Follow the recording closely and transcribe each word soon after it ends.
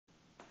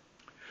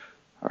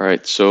All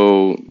right,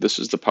 so this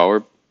is the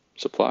power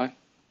supply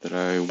that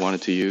I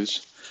wanted to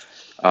use.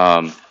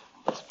 Um,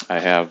 I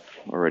have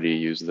already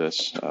used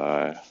this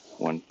at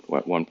one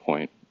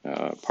point,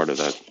 part of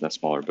that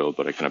smaller build,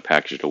 but I kind of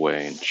packaged it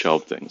away and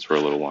shelved things for a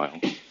little while.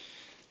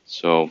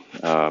 So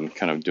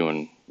kind of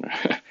doing,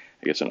 I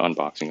guess, an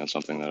unboxing on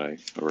something that I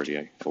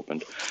already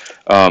opened,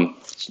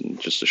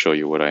 just to show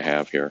you what I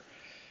have here.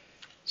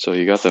 So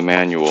you got the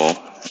manual,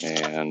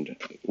 and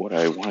what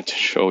I want to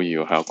show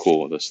you how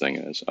cool this thing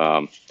is.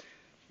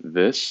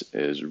 This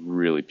is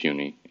really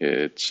puny.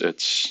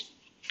 It's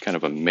kind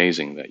of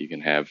amazing that you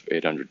can have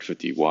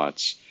 850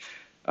 watts.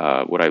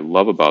 What I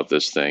love about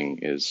this thing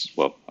is,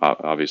 well,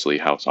 obviously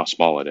how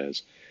small it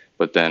is,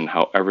 but then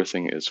how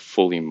everything is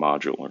fully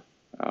modular.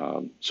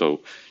 So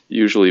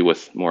usually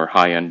with more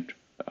high-end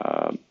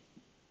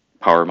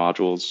power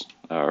modules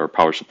or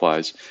power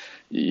supplies,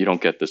 you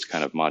don't get this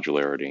kind of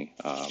modularity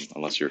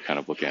unless you're kind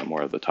of looking at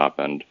more of the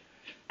top-end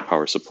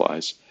power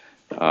supplies.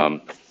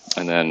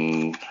 And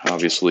then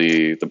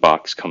obviously the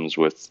box comes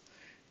with,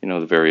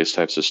 the various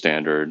types of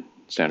standard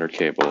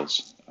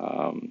cables.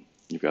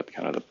 You've got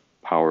kind of the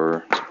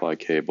power supply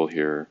cable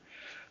here.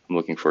 I'm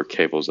looking for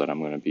cables that I'm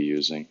going to be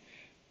using.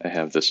 I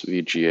have this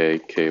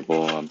VGA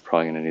cable. I'm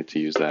probably going to need to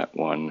use that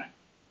one.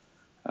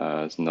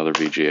 It's another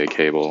VGA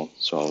cable,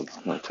 so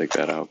I'll take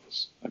that out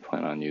because I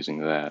plan on using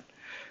that.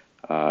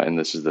 And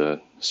this is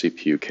the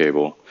CPU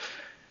cable.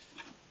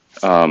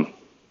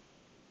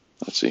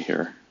 Let's see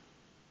here.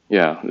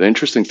 Yeah, the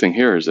interesting thing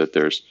here is that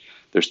there's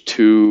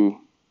two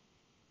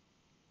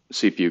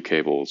CPU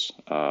cables,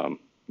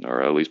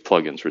 or at least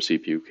plugins for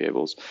CPU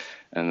cables,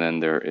 and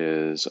then there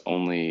is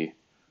only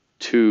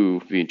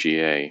two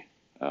VGA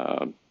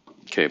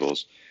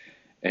cables.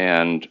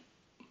 And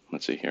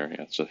let's see here.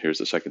 Yeah, so here's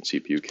the second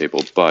CPU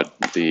cable, but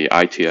the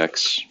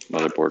ITX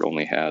motherboard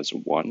only has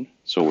one,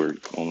 so we're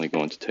only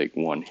going to take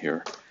one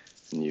here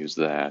and use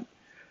that.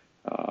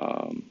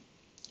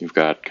 You've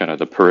got kind of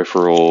the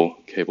peripheral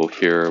cable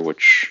here,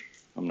 which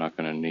I'm not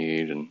going to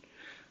need, and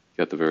you've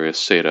got the various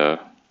SATA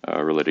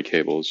related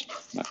cables.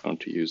 I'm not going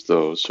to use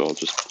those, so I'll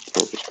just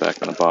throw this back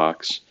in the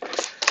box.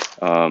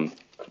 And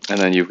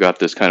then you've got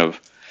this kind of,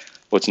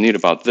 what's neat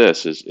about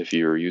this is if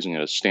you're using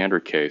a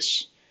standard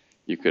case,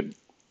 you could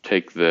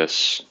take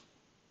this,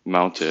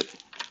 mount it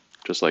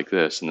just like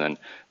this, and then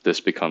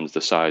this becomes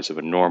the size of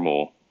a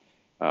normal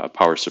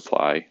power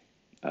supply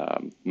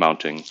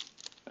mounting,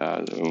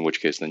 in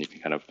which case then you can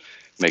kind of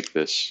make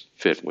this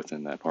fit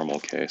within that normal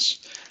case.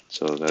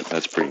 So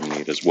that's pretty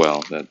neat as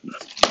well.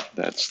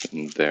 That's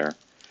in there.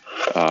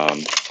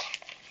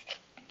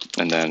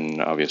 And then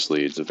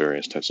obviously the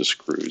various types of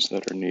screws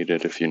that are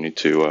needed if you need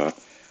to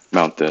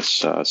mount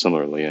this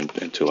similarly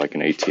into like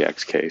an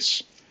ATX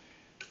case.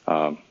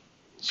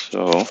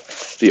 So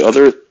the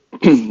other,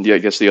 yeah, I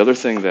guess the other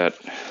thing that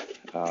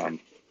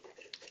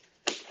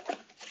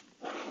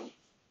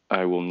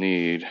I will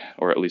need,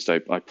 or at least I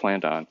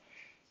planned on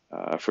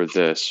for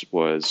this,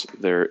 was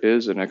there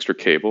is an extra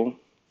cable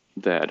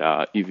that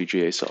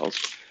EVGA sells.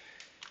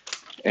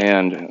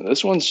 And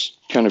this one's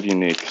kind of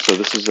unique. So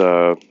this is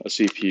a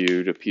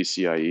CPU to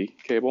PCIe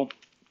cable.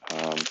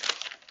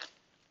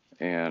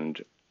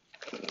 And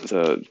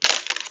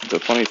the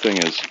funny thing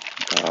is,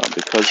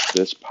 because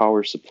this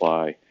power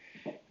supply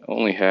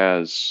only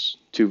has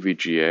two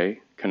VGA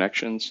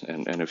connections,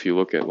 and if you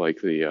look at like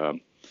the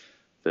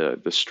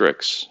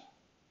Strix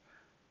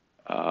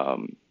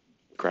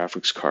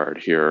graphics card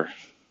here,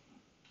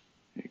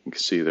 you can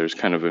see there's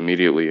kind of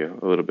immediately a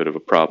little bit of a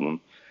problem.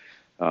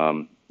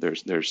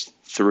 There's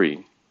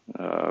three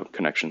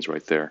connections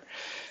right there,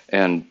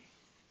 and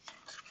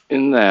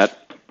in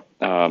that,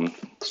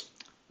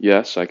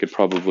 yes, I could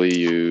probably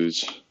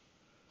use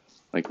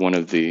like one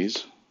of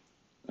these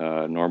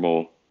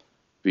normal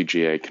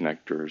VGA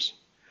connectors,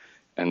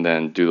 and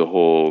then do the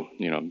whole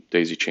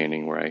daisy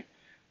chaining where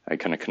I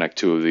kind of connect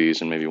two of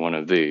these and maybe one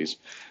of these.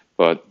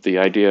 But the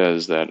idea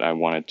is that I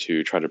wanted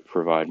to try to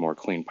provide more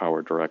clean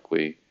power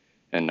directly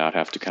and not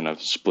have to kind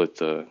of split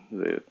the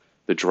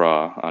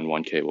draw on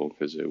one cable,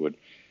 because it would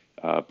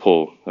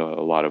pull a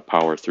lot of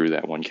power through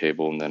that one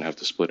cable, and then have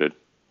to split it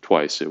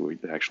twice. It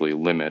would actually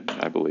limit,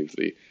 I believe,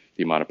 the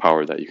amount of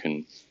power that you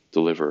can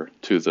deliver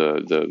to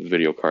the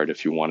video card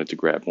if you wanted to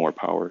grab more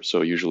power.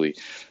 So usually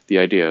the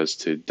idea is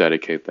to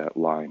dedicate that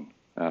line,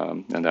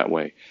 and that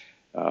way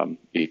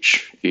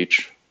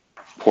each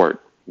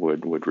port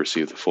would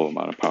receive the full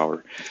amount of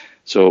power.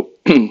 So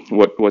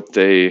what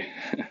they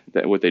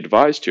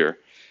devised here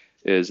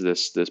is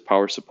this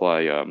power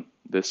supply.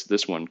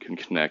 This one can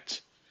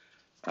connect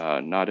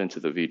not into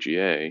the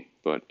VGA,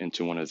 but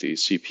into one of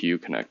these CPU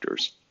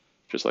connectors,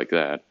 just like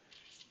that,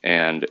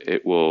 and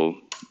it will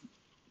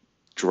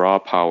draw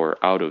power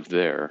out of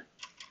there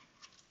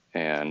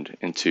and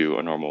into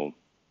a normal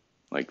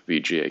like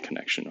VGA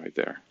connection right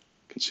there.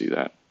 You can see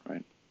that,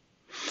 right?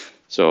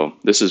 So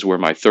this is where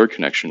my third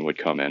connection would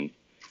come in,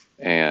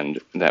 and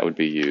that would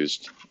be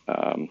used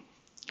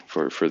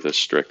for the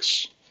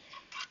Strix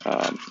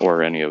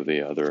or any of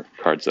the other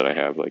cards that I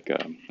have. Like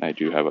I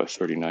do have a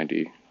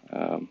 3090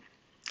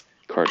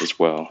 card as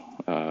well.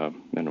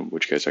 in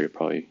which case I could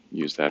probably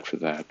use that for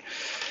that.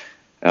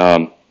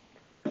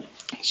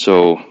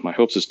 So my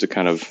hopes is to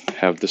kind of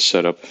have this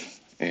set up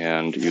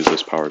and use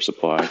this power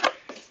supply.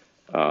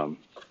 There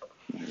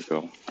we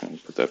go. Kind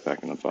of put that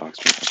back in the box.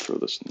 I'll throw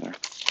this in there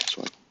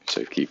so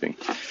safekeeping.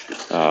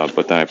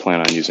 But then I plan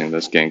on using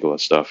this Gangla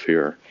stuff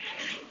here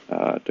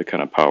to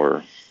kind of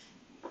power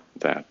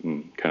that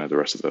and kind of the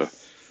rest of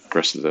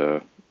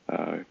the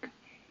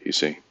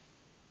PC.